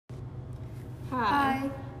Hi.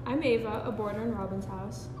 I'm Ava, a boarder in Robin's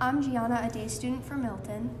house, I'm Gianna, a day student for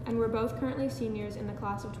Milton. and we're both currently seniors in the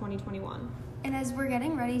class of 2021. And as we're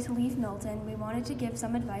getting ready to leave Milton, we wanted to give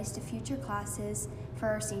some advice to future classes for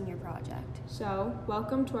our senior project. So,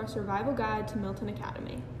 welcome to our survival guide to Milton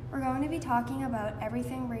Academy. We're going to be talking about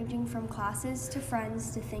everything ranging from classes to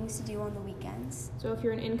friends to things to do on the weekends. So if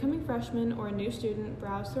you're an incoming freshman or a new student,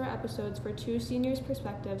 browse through our episodes for two seniors'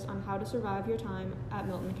 perspectives on how to survive your time at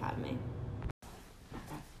Milton Academy.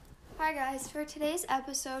 Hi guys, for today's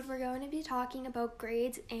episode we're going to be talking about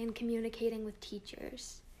grades and communicating with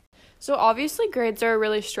teachers. So obviously grades are a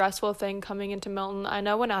really stressful thing coming into Milton. I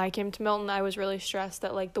know when I came to Milton, I was really stressed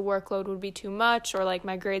that the workload would be too much or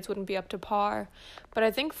my grades wouldn't be up to par. But I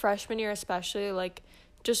think freshman year especially,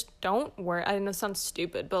 just don't worry. I know it sounds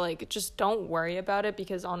stupid, but just don't worry about it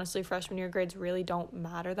because honestly freshman year grades really don't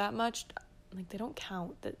matter that much. They don't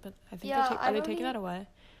count. But I think are they taking that away?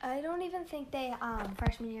 I don't even think they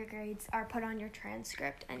freshman year grades are put on your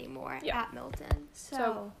transcript anymore at Milton.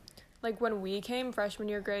 So when we came, freshman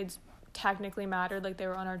year grades technically mattered, they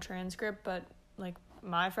were on our transcript, but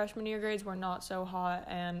my freshman year grades were not so hot,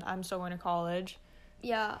 and I'm still going to college.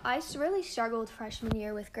 Yeah, I really struggled freshman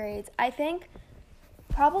year with grades. I think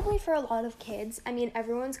probably for a lot of kids,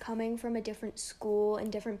 everyone's coming from a different school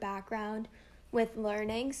and different background with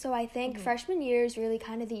learning, so I think freshman year is really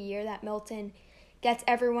kind of the year that Milton gets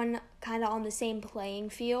everyone kind of on the same playing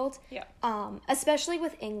field. Yeah. Especially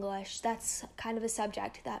with English. That's kind of a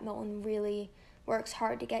subject that Milton really works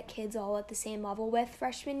hard to get kids all at the same level with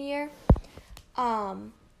freshman year.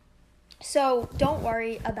 So don't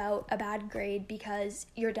worry about a bad grade because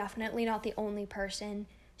you're definitely not the only person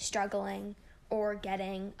struggling or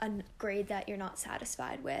getting a grade that you're not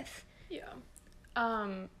satisfied with. Yeah.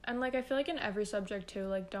 And I feel in every subject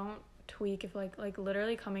too, don't tweak if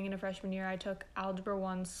literally coming into freshman year I took algebra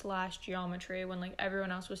 1/geometry when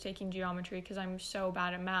everyone else was taking geometry because I'm so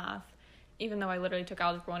bad at math, even though I literally took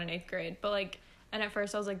algebra 1 in 8th grade. But and at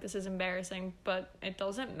first I was this is embarrassing, but it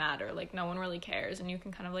doesn't matter. No one really cares, and you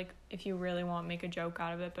can kind of if you really want, make a joke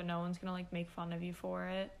out of it, but no one's gonna make fun of you for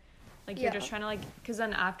it. You're just trying to because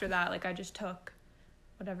then after that I just took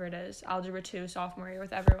whatever it is, algebra 2 sophomore year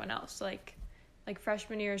with everyone else.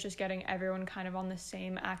 Freshman year is just getting everyone kind of on the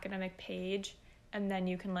same academic page, and then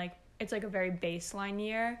you can it's a very baseline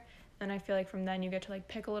year, and I feel from then you get to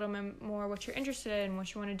pick a little bit more what you're interested in,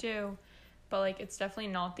 what you want to do, but it's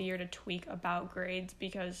definitely not the year to tweak about grades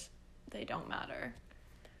because they don't matter.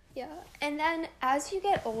 Yeah, and then as you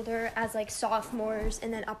get older, as sophomores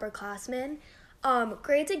and then upperclassmen,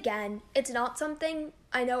 grades again, it's not something,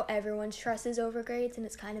 I know everyone stresses over grades and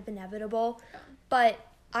it's kind of inevitable, but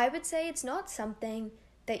I would say it's not something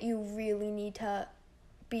that you really need to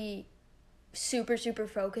be super, super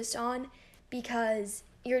focused on because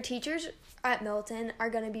your teachers at Milton are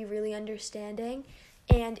going to be really understanding.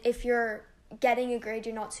 And if you're getting a grade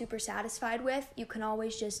you're not super satisfied with, you can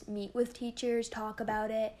always just meet with teachers, talk about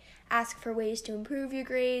it, ask for ways to improve your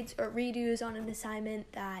grades or redos on an assignment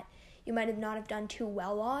that you might have not have done too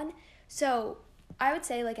well on. So I would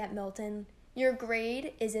say at Milton, your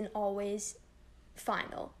grade isn't always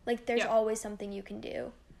final. There's always something you can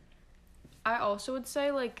do. I also would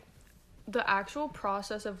say the actual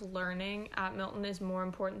process of learning at Milton is more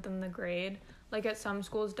important than the grade. At some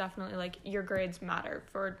schools definitely your grades matter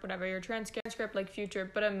for whatever your transcript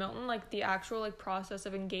future, but at Milton the actual process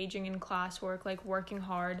of engaging in classwork, working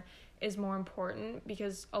hard is more important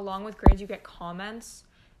because along with grades you get comments,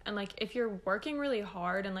 and if you're working really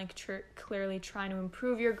hard and clearly trying to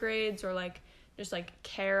improve your grades or just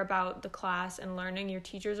care about the class and learning, your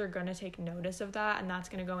teachers are going to take notice of that, and that's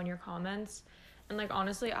going to go in your comments. And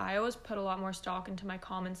honestly, I always put a lot more stock into my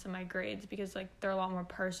comments than my grades because they're a lot more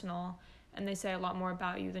personal and they say a lot more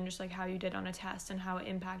about you than just how you did on a test and how it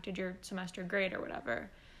impacted your semester grade or whatever.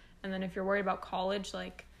 And then if you're worried about college,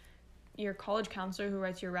 your college counselor who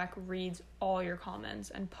writes your rec reads all your comments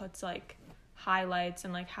and puts highlights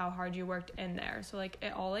and how hard you worked in there. So it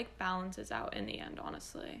all balances out in the end,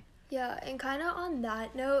 honestly. Yeah, and kind of on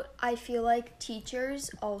that note, I feel teachers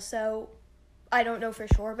also, I don't know for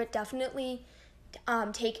sure, but definitely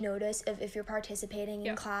take notice of if you're participating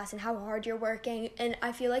in class and how hard you're working. And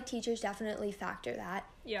I feel teachers definitely factor that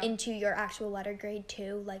into your actual letter grade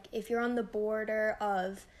too. If you're on the border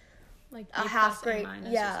of a half grade,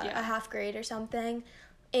 a half grade or something,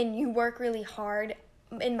 and you work really hard,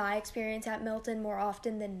 in my experience at Milton, more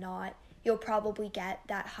often than not, you'll probably get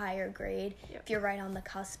that higher grade if you're right on the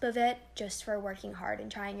cusp of it, just for working hard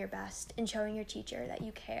and trying your best and showing your teacher that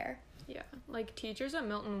you care. Yeah, teachers at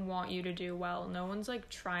Milton want you to do well. No one's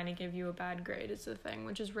trying to give you a bad grade is the thing,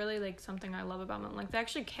 which is really something I love about Milton. They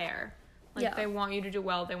actually care. Like, Yeah. they want you to do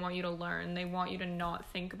well. They want you to learn. They want you to not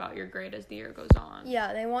think about your grade as the year goes on.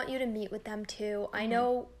 Yeah, they want you to meet with them too. I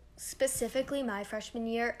know specifically my freshman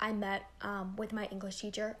year, I met with my English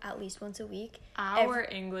teacher at least once a week. Our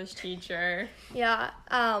English teacher. Yeah,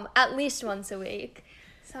 at least once a week,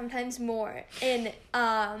 sometimes more. And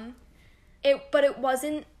but it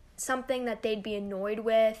wasn't something that they'd be annoyed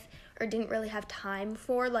with or didn't really have time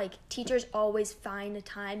for. Like, teachers always find a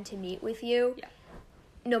time to meet with you. Yeah.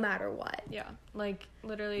 No matter what. Yeah, like,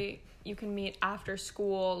 literally, you can meet after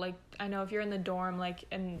school. Like, I know if you're in the dorm, like,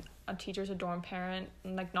 and a teacher's a dorm parent,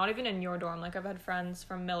 and, like, not even in your dorm. Like, I've had friends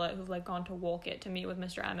from Millet who've, like, gone to Wolcott to meet with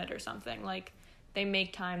Mr. Emmett or something. Like, they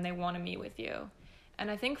make time. They want to meet with you.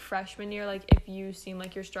 And I think freshman year, like, if you seem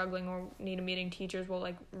like you're struggling or need a meeting, teachers will,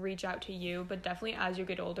 like, reach out to you. But definitely as you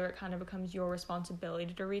get older, it kind of becomes your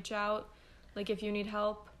responsibility to reach out, like, if you need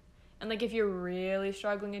help. And, like, if you're really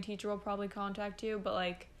struggling, a teacher will probably contact you. But,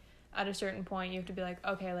 like, at a certain point, you have to be like,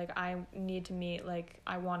 okay, like, I need to meet. Like,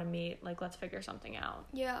 I want to meet. Like, let's figure something out.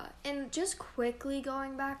 Yeah, and just quickly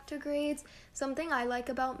going back to grades, something I like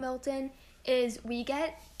about Milton is we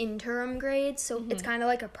get interim grades. So it's kind of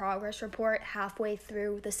like a progress report halfway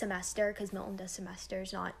through the semester, because Milton does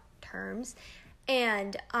semesters, not terms.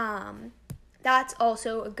 And that's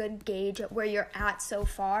also a good gauge at where you're at so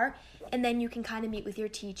far. And then you can kind of meet with your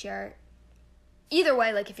teacher. Either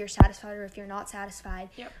way, like, if you're satisfied or if you're not satisfied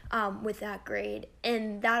with that grade.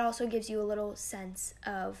 And that also gives you a little sense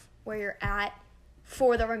of where you're at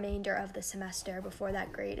for the remainder of the semester before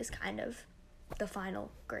that grade is kind of the final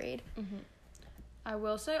grade. I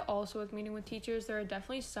will say also with meeting with teachers, there are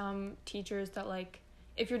definitely some teachers that, like,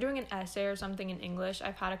 if you're doing an essay or something in English,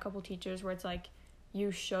 I've had a couple teachers where it's like,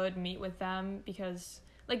 you should meet with them because,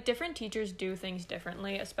 like, different teachers do things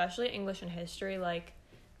differently, especially English and history. Like,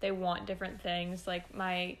 they want different things. Like,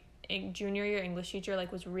 my junior year English teacher,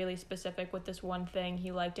 like, was really specific with this one thing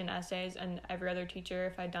he liked in essays, and every other teacher,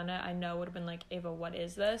 if I'd done it, I know would have been like, Ava, what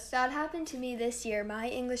is this? That happened to me this year. My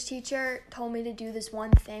English teacher told me to do this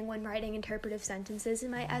one thing when writing interpretive sentences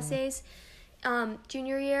in my essays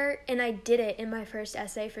junior year, and I did it in my first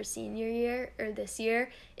essay for senior year, or this year,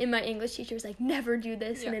 and my English teacher was like, never do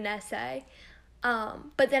this in an essay.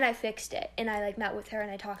 But then I fixed it, and I, like, met with her, and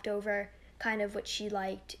I talked over kind of what she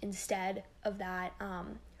liked instead of that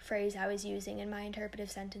phrase I was using in my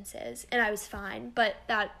interpretive sentences, and I was fine. But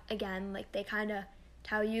that, again, like, they kind of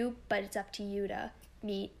tell you, but it's up to you to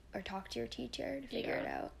meet or talk to your teacher to figure it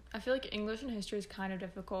out. I feel like English and history is kind of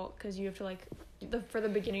difficult because you have to, like, for the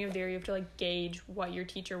beginning of the year, you have to, like, gauge what your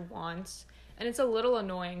teacher wants. And it's a little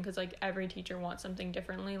annoying because, like, every teacher wants something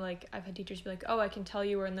differently. Like, I've had teachers be like, oh, I can tell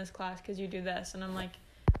you were in this class because you do this. And I'm like,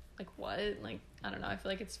 what? Like, I don't know. I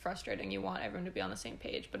feel like it's frustrating. You want everyone to be on the same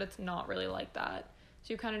page, but it's not really like that.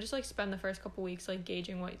 So you kind of just, like, spend the first couple weeks, like,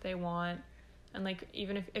 gauging what they want. And, like,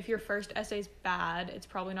 even if your first essay's bad, it's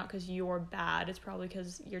probably not because you're bad. It's probably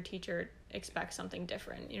because your teacher expects something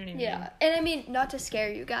different. You know what I mean? Yeah. And, I mean, not to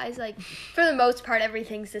scare you guys, like, for the most part,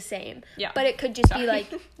 everything's the same. Yeah. But it could just be, like,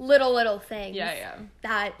 little things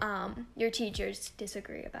that your teachers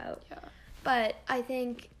disagree about. Yeah. But I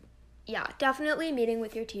think, yeah, definitely meeting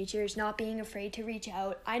with your teachers, not being afraid to reach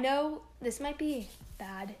out. I know this might be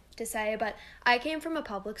bad to say, but I came from a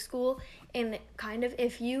public school, and kind of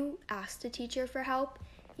if you asked a teacher for help,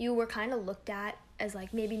 you were kind of looked at as,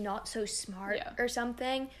 like, maybe not so smart or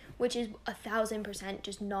something, which is 1,000%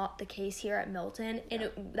 just not the case here at Milton. And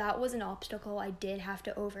that was an obstacle I did have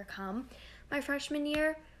to overcome my freshman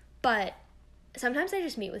year. But sometimes I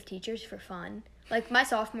just meet with teachers for fun. Like, my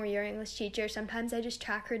sophomore year English teacher, sometimes I just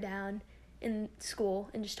track her down in school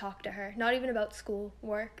and just talk to her. Not even about school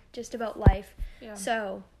work, just about life. Yeah.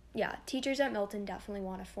 So, yeah, teachers at Milton definitely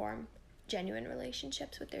want to form genuine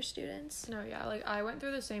relationships with their students. No, yeah, like, I went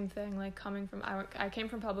through the same thing, like, coming from, I came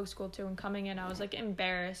from public school, too, and coming in, I was, like,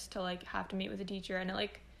 embarrassed to, like, have to meet with a teacher, and it,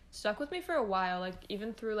 like, stuck with me for a while, like,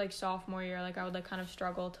 even through, like, sophomore year, like, I would, like, kind of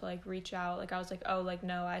struggle to, like, reach out, like, I was, like, oh, like,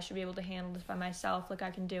 no, I should be able to handle this by myself, like, I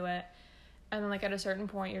can do it. And then, like, at a certain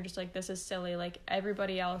point, you're just like, this is silly. Like,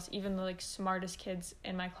 everybody else, even the, like, smartest kids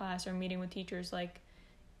in my class are meeting with teachers. Like,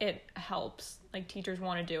 it helps. Like, teachers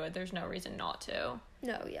want to do it. There's no reason not to.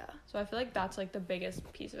 No, yeah. So I feel like that's, like, the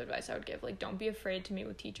biggest piece of advice I would give. Like, don't be afraid to meet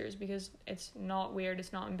with teachers because it's not weird,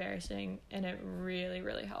 it's not embarrassing, and it really,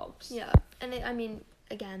 really helps. Yeah. And, I mean,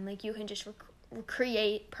 again, like, you can just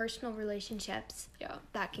create personal relationships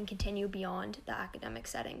that can continue beyond the academic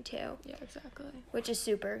setting too. Yeah, exactly. Which is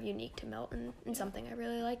super unique to Milton and something I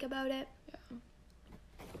really like about it. Yeah.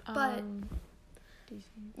 But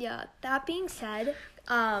yeah, that being said,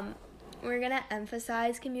 we're gonna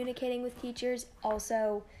emphasize communicating with teachers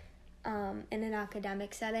also in an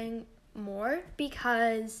academic setting more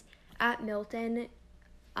because at Milton,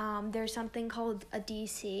 there's something called a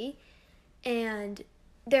DC, and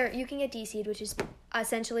there you can get DC'd, which is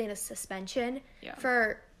essentially in a suspension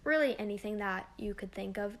for really anything that you could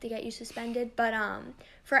think of to get you suspended. But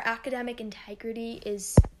for academic integrity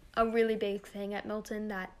is a really big thing at Milton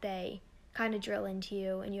that they kind of drill into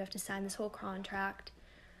you, and you have to sign this whole contract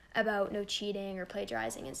about no cheating or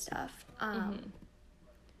plagiarizing and stuff.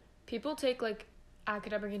 People take like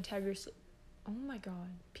academic integrity. Oh my god.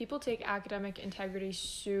 People take academic integrity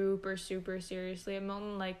super, super seriously at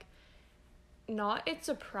Milton. Like, not it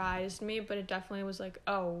surprised me, but it definitely was like,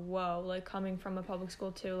 oh, whoa. Like, coming from a public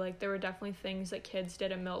school, too. Like, there were definitely things that kids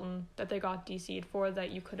did at Milton that they got DC'd for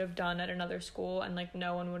that you could have done at another school, and, like,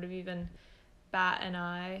 no one would have even bat an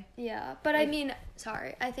eye. Yeah, but like, I mean,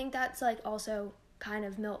 sorry. I think that's, like, also kind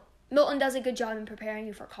of Milton does a good job in preparing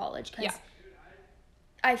you for college, because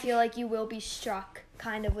I feel like you will be struck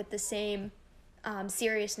kind of with the same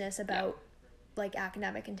seriousness about like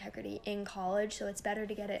academic integrity in college, so it's better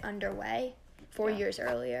to get it underway 4 years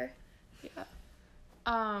earlier.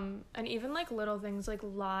 And even like little things like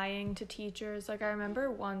lying to teachers. Like, I remember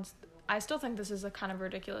once, I still think this is a kind of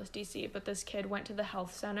ridiculous DC, but this kid went to the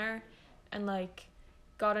health center and like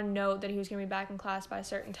got a note that he was gonna be back in class by a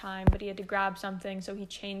certain time, but he had to grab something, so he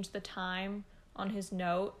changed the time on his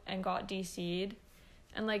note and got DC'd.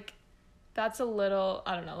 And like, that's a little,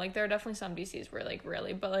 I don't know, like, there are definitely some DCs where, like,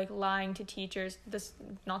 really, but, like, lying to teachers, this,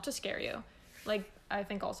 not to scare you, like, I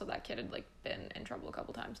think also that kid had, like, been in trouble a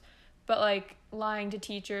couple times, but, like, lying to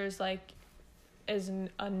teachers, like, is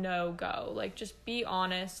a no-go. Like, just be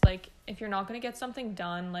honest. Like, if you're not gonna get something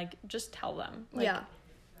done, like, just tell them. Like,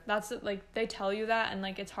 that's, like, they tell you that, and,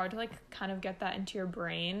 like, it's hard to, like, kind of get that into your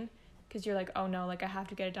brain, because you're like, oh, no, like, I have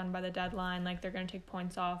to get it done by the deadline, like, they're gonna take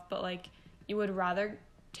points off, but, like, you would rather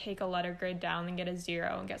take a letter grade down than get a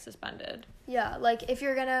 0 and get suspended. Yeah, like, if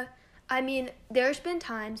you're gonna, I mean, there's been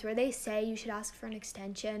times where they say you should ask for an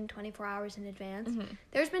extension 24 hours in advance.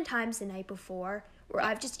 There's been times the night before where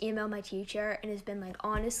I've just emailed my teacher and it's been like,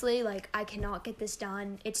 honestly, like, I cannot get this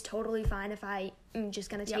done. It's totally fine if I am just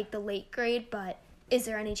gonna take the late grade, but is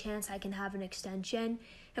there any chance I can have an extension?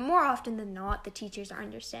 And more often than not, the teachers are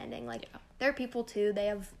understanding. Like, they're people too. They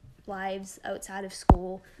have lives outside of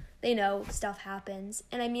school. They know stuff happens.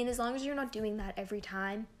 And I mean, as long as you're not doing that every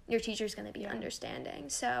time, your teacher's going to be understanding.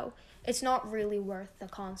 So it's not really worth the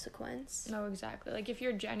consequence. No, exactly. Like, if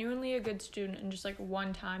you're genuinely a good student and just, like,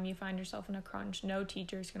 one time you find yourself in a crunch, no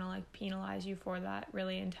teacher's going to, like, penalize you for that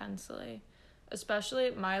really intensely.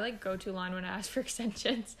 Especially my, like, go-to line when I ask for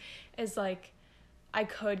extensions is, like, I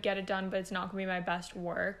could get it done, but it's not going to be my best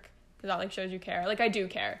work. Because that, like, shows you care. Like, I do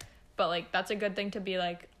care. But, like, that's a good thing to be,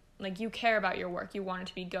 like, you care about your work. You want it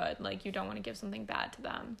to be good. Like, you don't want to give something bad to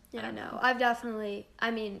them. Yeah, I know. I've definitely,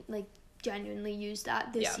 I mean, like, genuinely used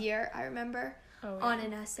that this year, I remember, on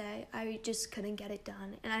an essay. I just couldn't get it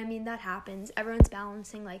done. And, I mean, that happens. Everyone's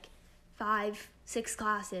balancing, like, 5-6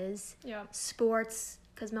 classes. Yeah. Sports,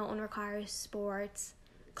 because Milton requires sports.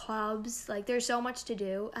 Clubs. Like, there's so much to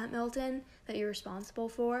do at Milton that you're responsible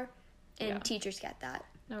for. And teachers get that.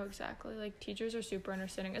 No, exactly. Like, teachers are super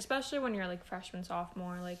understanding, especially when you're, like, freshman,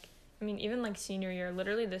 sophomore. Like, I mean, even, like, senior year,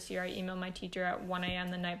 literally this year, I emailed my teacher at 1 a.m.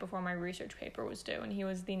 the night before my research paper was due, and he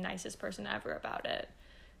was the nicest person ever about it.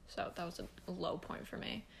 So that was a low point for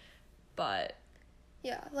me. But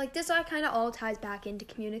yeah, like, this kind of all ties back into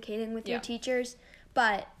communicating with your teachers,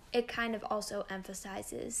 but it kind of also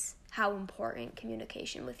emphasizes how important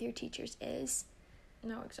communication with your teachers is.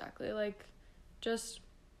 No, exactly. Like, just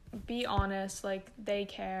be honest, like, they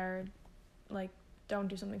care, like, don't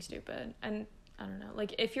do something stupid. And I don't know,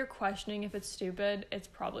 like, if you're questioning if it's stupid, it's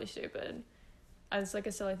probably stupid. It's, like,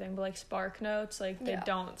 a silly thing, but, like, Spark Notes, like,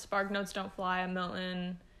 Spark Notes don't fly at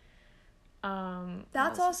Milton.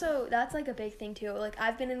 That's like, a big thing, too. Like,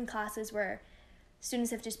 I've been in classes where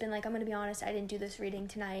students have just been like, I'm gonna be honest, I didn't do this reading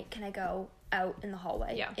tonight, can I go out in the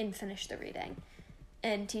hallway and finish the reading?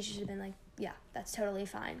 And teachers have been like, yeah, that's totally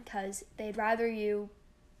fine, because they'd rather you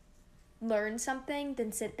learn something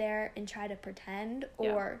than sit there and try to pretend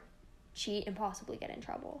or cheat and possibly get in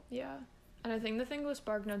trouble. Yeah. And I think the thing with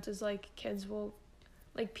Spark Notes is, like, kids will,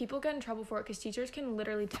 like, people get in trouble for it because teachers can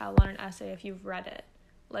literally tell on an essay if you've read it,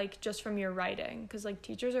 like, just from your writing, because, like,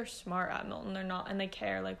 teachers are smart at Milton. They're not, and they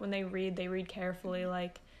care. Like, when they read carefully.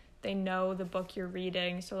 Like, they know the book you're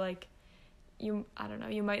reading, so, like, I don't know,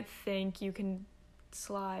 you might think you can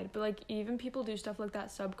slide, but, like, even people do stuff like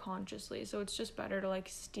that subconsciously, so it's just better to, like,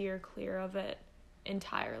 steer clear of it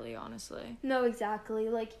entirely, honestly. No, exactly.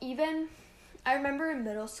 Like, even I remember in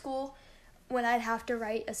middle school, when I'd have to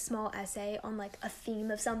write a small essay on, like, a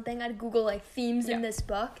theme of something, I'd Google, like, themes in this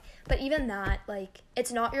book. But even that, like,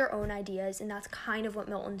 it's not your own ideas, and that's kind of what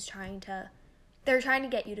Milton's they're trying to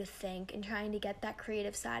get you to think and trying to get that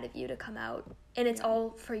creative side of you to come out. And it's all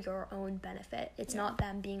for your own benefit. It's not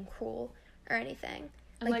them being cruel or anything.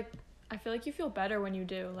 And, like, I feel like you feel better when you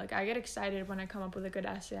do. Like, I get excited when I come up with a good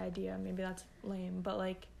essay idea. Maybe that's lame, but,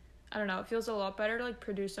 like, I don't know. It feels a lot better to, like,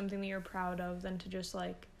 produce something that you're proud of than to just,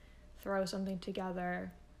 like, throw something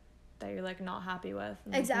together that you're, like, not happy with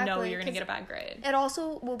and Exactly, know you're gonna get a bad grade. It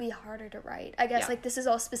also will be harder to write. I guess, like, this is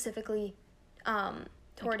all specifically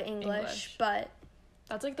toward Like, English, but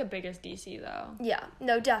that's, like, the biggest DC, though. yeah,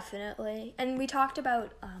 no, definitely. And we talked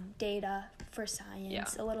about data for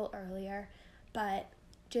science a little earlier, but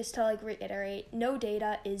just to, like, reiterate, no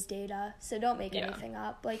data is data, so don't make anything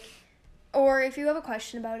up. Like, or if you have a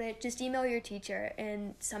question about it, just email your teacher,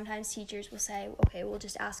 and sometimes teachers will say, okay, we'll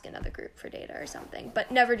just ask another group for data or something,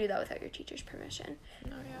 but never do that without your teacher's permission.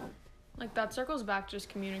 Oh, yeah. Like, that circles back to just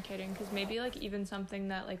communicating, because maybe, like, even something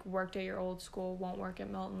that, like, worked at your old school won't work at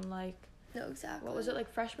Milton. Like, No, exactly. what was it, like,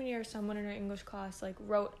 freshman year, someone in our English class, like,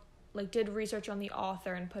 did research on the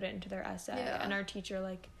author and put it into their essay, and our teacher,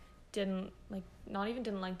 like, didn't like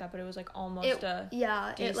that, but it was, like, almost it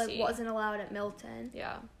DC. like wasn't allowed at Milton.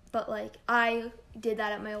 Yeah. But, like, I did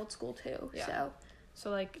that at my old school too. Yeah.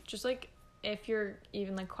 So like, just, like, if you're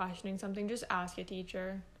even, like, questioning something, just ask a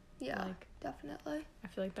teacher. Yeah, like, definitely. I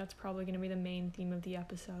feel like that's probably going to be the main theme of the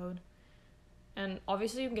episode. And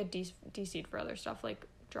obviously you can get DC'd for other stuff, like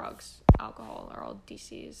drugs, alcohol are all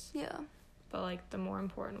DCs. Yeah. But, like, the more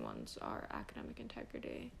important ones are academic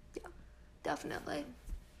integrity. Yeah, definitely.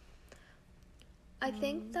 I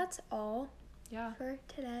think that's all for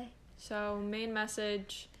today. So, main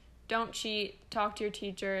message, don't cheat, talk to your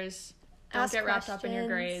teachers, don't Ask get wrapped up in your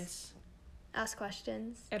questions. grades. Ask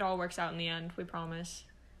questions. It all works out in the end, we promise.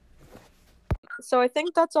 So I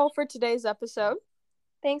think that's all for today's episode.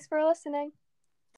 Thanks for listening.